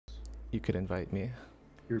You could invite me.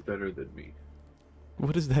 You're better than me.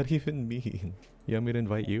 What does that even mean? You want me to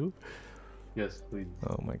invite you? Yes, please.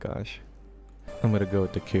 Oh my gosh. I'm gonna go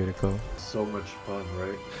with the cuticle. So much fun,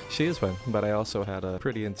 right? She is fun, but I also had a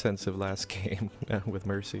pretty intensive last game with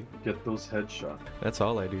Mercy. Get those headshots. That's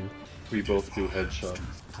all I do. We both do headshots.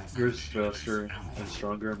 Yours faster and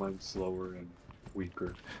stronger, mine's slower and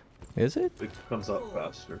weaker. Is it? It comes out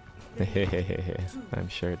faster. I'm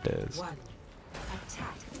sure it does.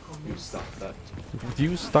 You stop that.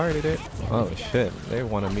 You started it. Oh shit, they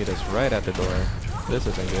want to meet us right at the door. This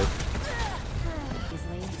isn't good.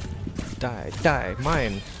 Die, die,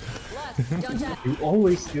 mine. You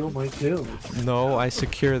always steal my kills. No, I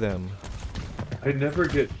secure them. I never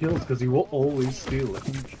get kills because you will always steal it.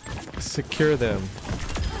 Secure them.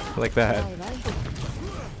 Like that.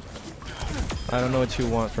 I don't know what you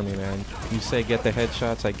want from me, man. You say get the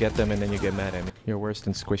headshots, I get them, and then you get mad at me. You're worse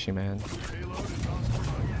than Squishy, man.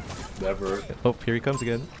 Never. Oh, here he comes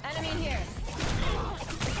again.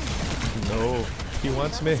 No, he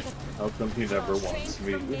wants me. How come he never wants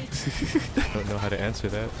me? I don't know how to answer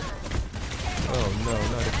that. Oh no,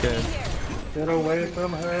 not again. Get away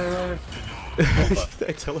from her!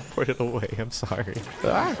 I teleported away, I'm sorry.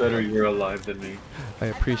 Ah! Better you're alive than me. I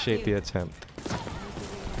appreciate the attempt.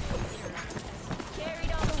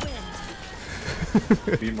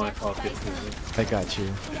 Be my pocket prison. I got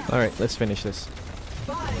you. Alright, let's finish this.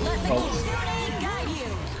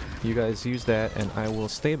 You guys use that and I will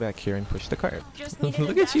stay back here and push the cart.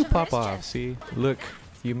 Look at you pop off, see? Look,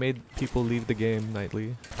 you made people leave the game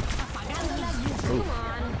nightly. Ooh,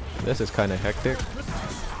 this is kind of hectic.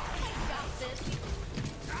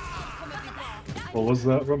 What was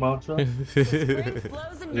that, Ramacha?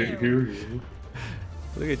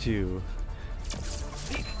 Look at you.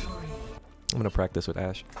 I'm gonna practice with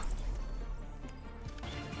Ash.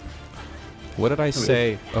 What did I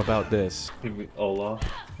say about this? Olaf.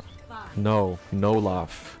 No, no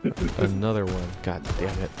Lof. Another one. God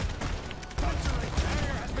damn it.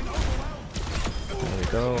 There we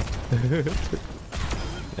go.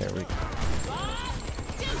 There we go.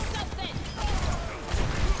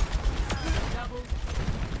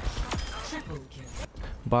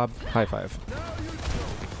 Bob, high five.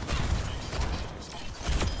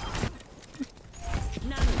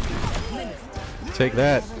 Take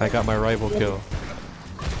that. I got my rival kill.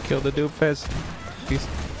 Kill the doofus. He's...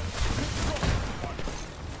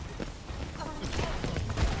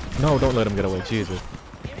 No, don't let him get away. Jesus.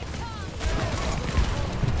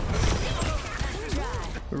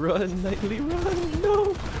 Run, Nightly, run.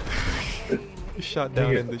 No. Shot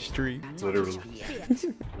down in the street. Literally.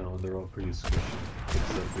 No, they're all pretty squishy.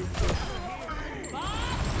 Except Doomfist.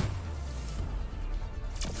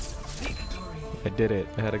 I did it.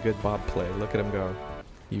 I had a good Bob play. Look at him go.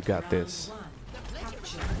 You got this.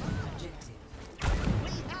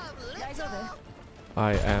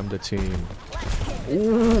 I am the team.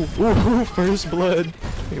 Ooh, ooh, first blood.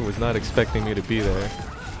 He was not expecting me to be there.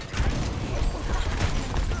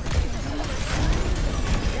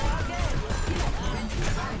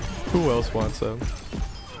 Who else wants some?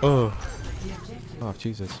 Oh. Oh,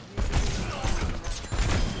 Jesus.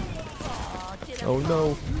 Oh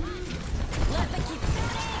no.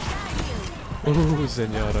 Oh,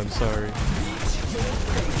 Zenyatta, I'm sorry.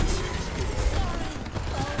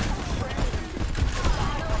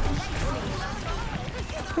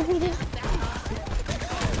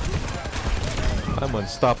 I'm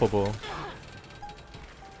unstoppable.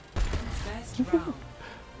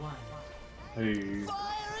 Hey.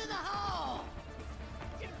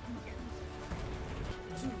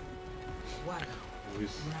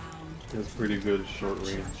 He has pretty good short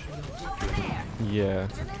range. Yeah.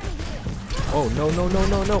 Oh, no, no, no,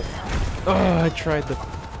 no, no. Oh, I tried the...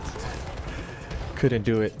 Couldn't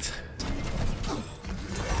do it.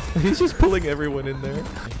 He's just pulling everyone in there.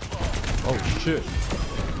 Oh, shit.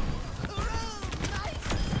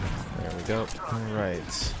 There we go.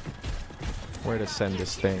 Alright. Where to send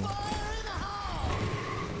this thing?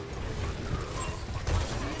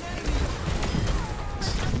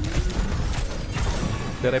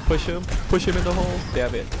 Did I push him? Push him in the hole?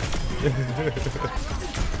 Damn it.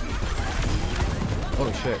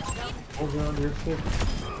 Oh shit.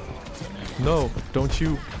 No, don't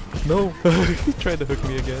you. No. He tried to hook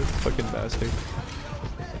me again. Fucking bastard.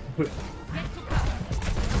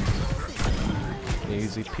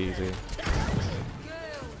 Easy peasy.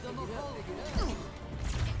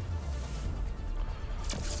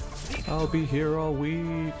 I'll be here all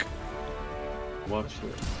week. Watch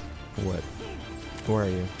this. What? Where are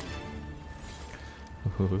you?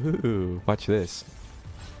 Ooh, watch this.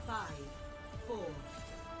 5, 4,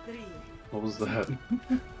 3, What was that?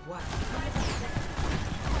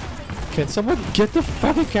 Can someone get the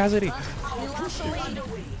fucking Cassidy?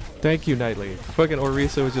 Thank you, Nightly. Fucking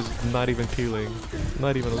Orisa was just not even peeling.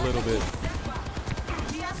 Not even a little bit.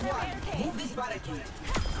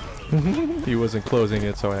 He wasn't closing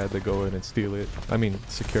it, so I had to go in and steal it. I mean,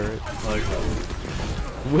 secure it. Like,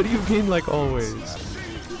 What do you mean, like always?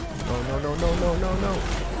 No, no, no, no, no, no, no.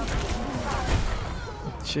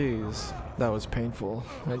 Jeez, that was painful.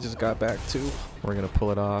 I just got back too. We're gonna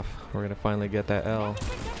pull it off. We're gonna finally get that L.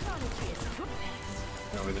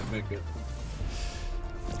 no, we didn't make it.